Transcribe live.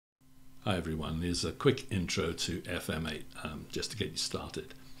Hi everyone, here's a quick intro to FM8 just to get you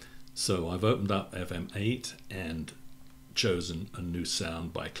started. So I've opened up FM8 and chosen a new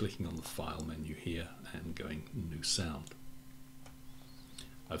sound by clicking on the file menu here and going new sound.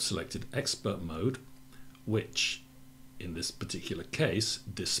 I've selected expert mode, which in this particular case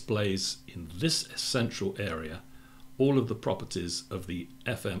displays in this central area all of the properties of the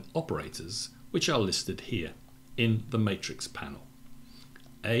FM operators which are listed here in the matrix panel.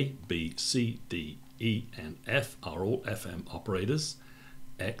 A, B, C, D, E and F are all FM operators.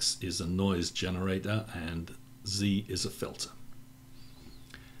 X is a noise generator and Z is a filter.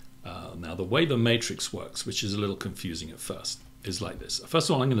 Now the way the matrix works, which is a little confusing at first, is like this. First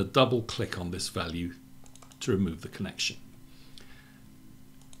of all, I'm going to double click on this value to remove the connection.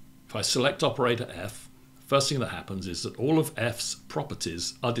 If I select operator F, first thing that happens is that all of F's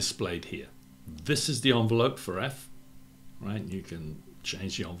properties are displayed here. This is the envelope for F, right? You can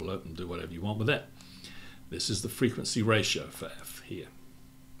change the envelope and do whatever you want with it. This is the frequency ratio for F here.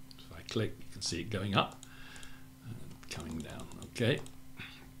 If I click, you can see it going up and coming down. Okay.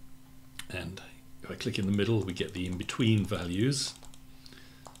 And if I click in the middle, we get the in-between values.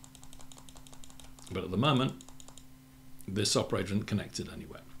 But at the moment, this operator isn't connected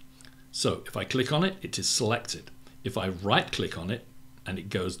anywhere. So if I click on it, it is selected. If I right click on it and it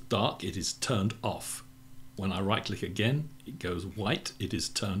goes dark, it is turned off. When I right click again, it goes white, it is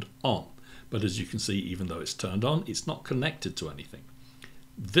turned on. But as you can see, even though it's turned on, it's not connected to anything.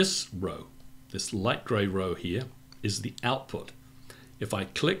 This row, this light gray row here, is the output. If I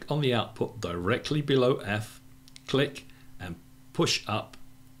click on the output directly below F, click and push up,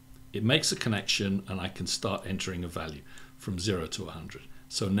 it makes a connection and I can start entering a value from 0 to 100.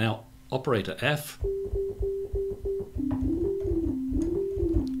 So now operator F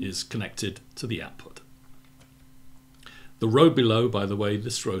is connected to the output. The row below, by the way,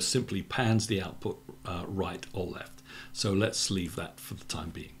 this row simply pans the output right or left. So let's leave that for the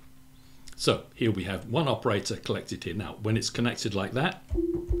time being. So here we have one operator collected here. Now, when it's connected like that,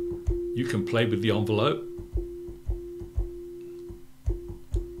 you can play with the envelope.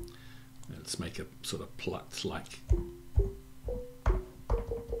 Let's make a sort of plucked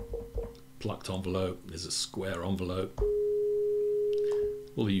envelope. There's a square envelope.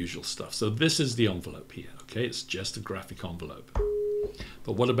 All the usual stuff. So this is the envelope here. Okay, it's just a graphic envelope.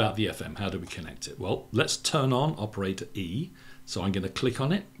 But what about the FM? How do we connect it? Well, let's turn on operator E. So I'm going to click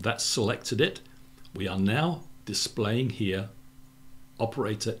on it. That's selected it. We are now displaying here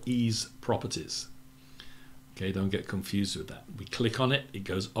operator E's properties. Okay, don't get confused with that. We click on it, it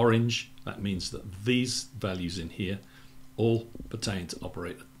goes orange. That means that these values in here all pertain to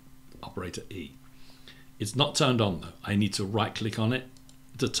operator E. It's not turned on though. I need to right click on it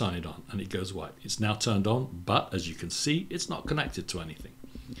to turn it on and it goes white. It's now turned on, but as you can see, it's not connected to anything.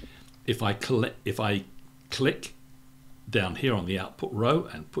 If I click down here on the output row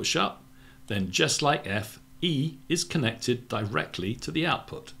and push up, then just like F, E is connected directly to the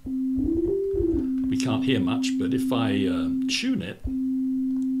output. We can't hear much, but if I tune it,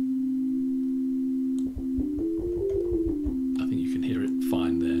 I think you can hear it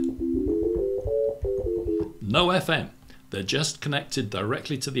fine there. No FM. They're just connected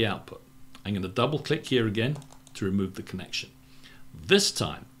directly to the output. I'm going to double click here again to remove the connection. This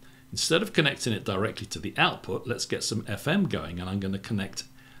time, instead of connecting it directly to the output, let's get some FM going and I'm going to connect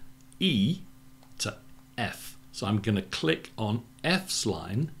E to F. So I'm going to click on F's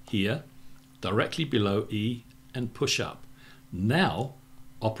line here, directly below E and push up. Now,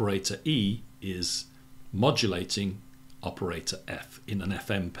 operator E is modulating operator F in an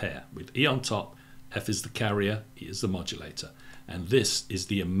FM pair with E on top. F is the carrier, E is the modulator, and this is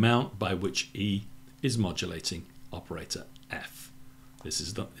the amount by which E is modulating operator F.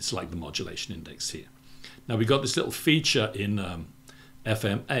 It's like the modulation index here. Now we've got this little feature in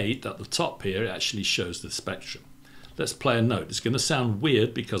FM8 at the top here. It actually shows the spectrum. Let's play a note. It's going to sound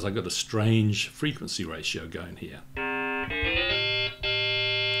weird because I've got a strange frequency ratio going here.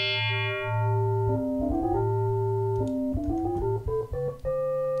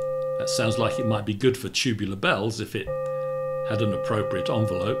 That sounds like it might be good for tubular bells if it had an appropriate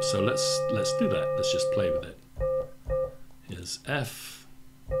envelope. So let's do that. Let's just play with it. Here's F.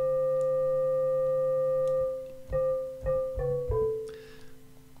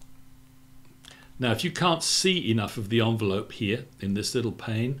 Now, if you can't see enough of the envelope here in this little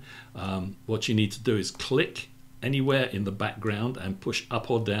pane, what you need to do is click anywhere in the background and push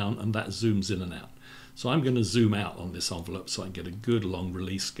up or down, and that zooms in and out. So I'm going to zoom out on this envelope so I can get a good long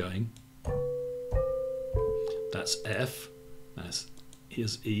release going. That's F.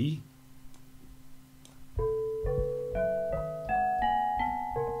 Here's E.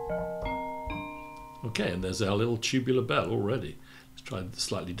 Okay, and there's our little tubular bell already. Let's try the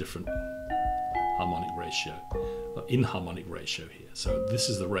slightly different harmonic ratio, inharmonic ratio here. So this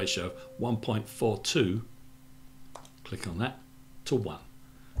is the ratio 1.42, click on that, to 1.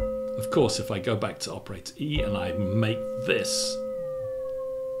 Of course, if I go back to operator E and I make this,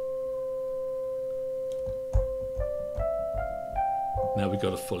 now we've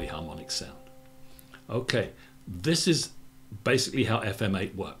got a fully harmonic sound. Okay, this is basically how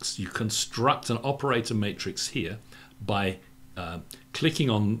FM8 works. You construct an operator matrix here by clicking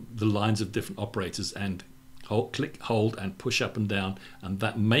on the lines of different operators and click, hold, and push up and down, and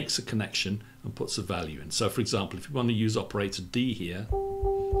that makes a connection and puts a value in. So for example, if you want to use operator D here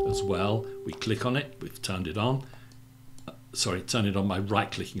as well, we click on it, we've turned it on. Sorry, turn it on by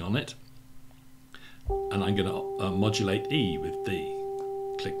right clicking on it, and I'm going to modulate E with D.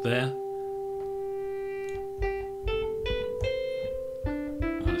 Click there.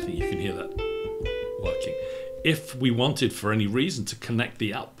 I think you can hear that working. If we wanted for any reason to connect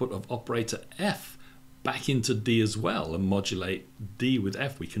the output of operator F back into D as well and modulate D with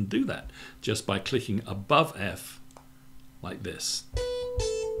F, we can do that just by clicking above F like this.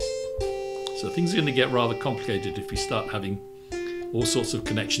 So things are going to get rather complicated if we start having all sorts of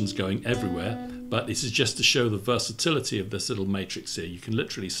connections going everywhere, but this is just to show the versatility of this little matrix here. You can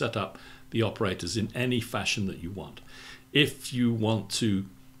literally set up the operators in any fashion that you want. If you want to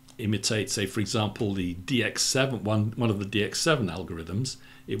imitate, say for example, the DX7, one of the DX7 algorithms,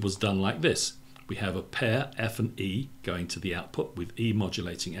 it was done like this. We have a pair F and E going to the output with E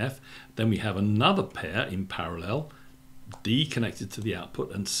modulating F. Then we have another pair in parallel, D connected to the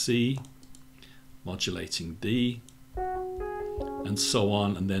output and C modulating D, and so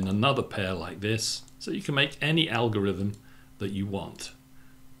on, and then another pair like this. So you can make any algorithm that you want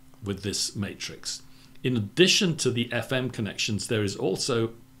with this matrix. In addition to the FM connections, there is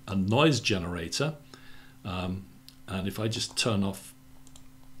also a noise generator, and if I just turn off,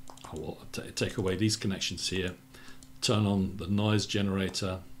 I'll take away these connections here, turn on the noise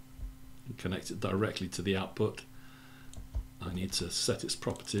generator and connect it directly to the output. I need to set its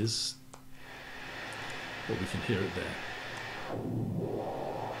properties, but we can hear it there.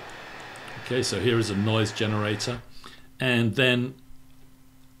 Okay, so here is a noise generator, and then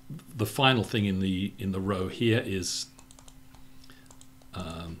the final thing in the row here is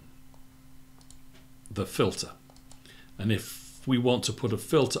the filter. And if we want to put a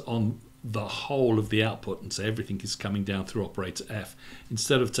filter on the whole of the output and say everything is coming down through operator F,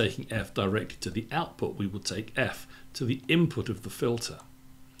 instead of taking F directly to the output, we will take F to the input of the filter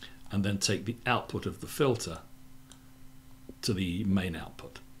and then take the output of the filter to the main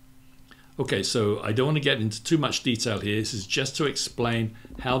output. Okay, so I don't want to get into too much detail here. This is just to explain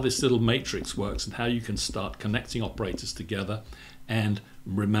how this little matrix works and how you can start connecting operators together. And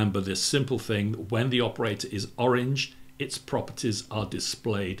remember this simple thing: when the operator is orange, its properties are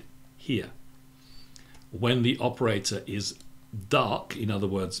displayed here. When the operator is dark, in other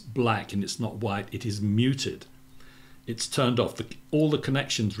words black, and it's not white, it is muted. It's turned off. All the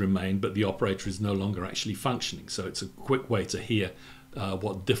connections remain, but the operator is no longer actually functioning. So it's a quick way to hear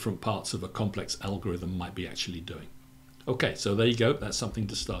what different parts of a complex algorithm might be actually doing. Okay, so there you go. That's something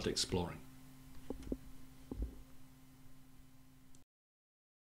to start exploring.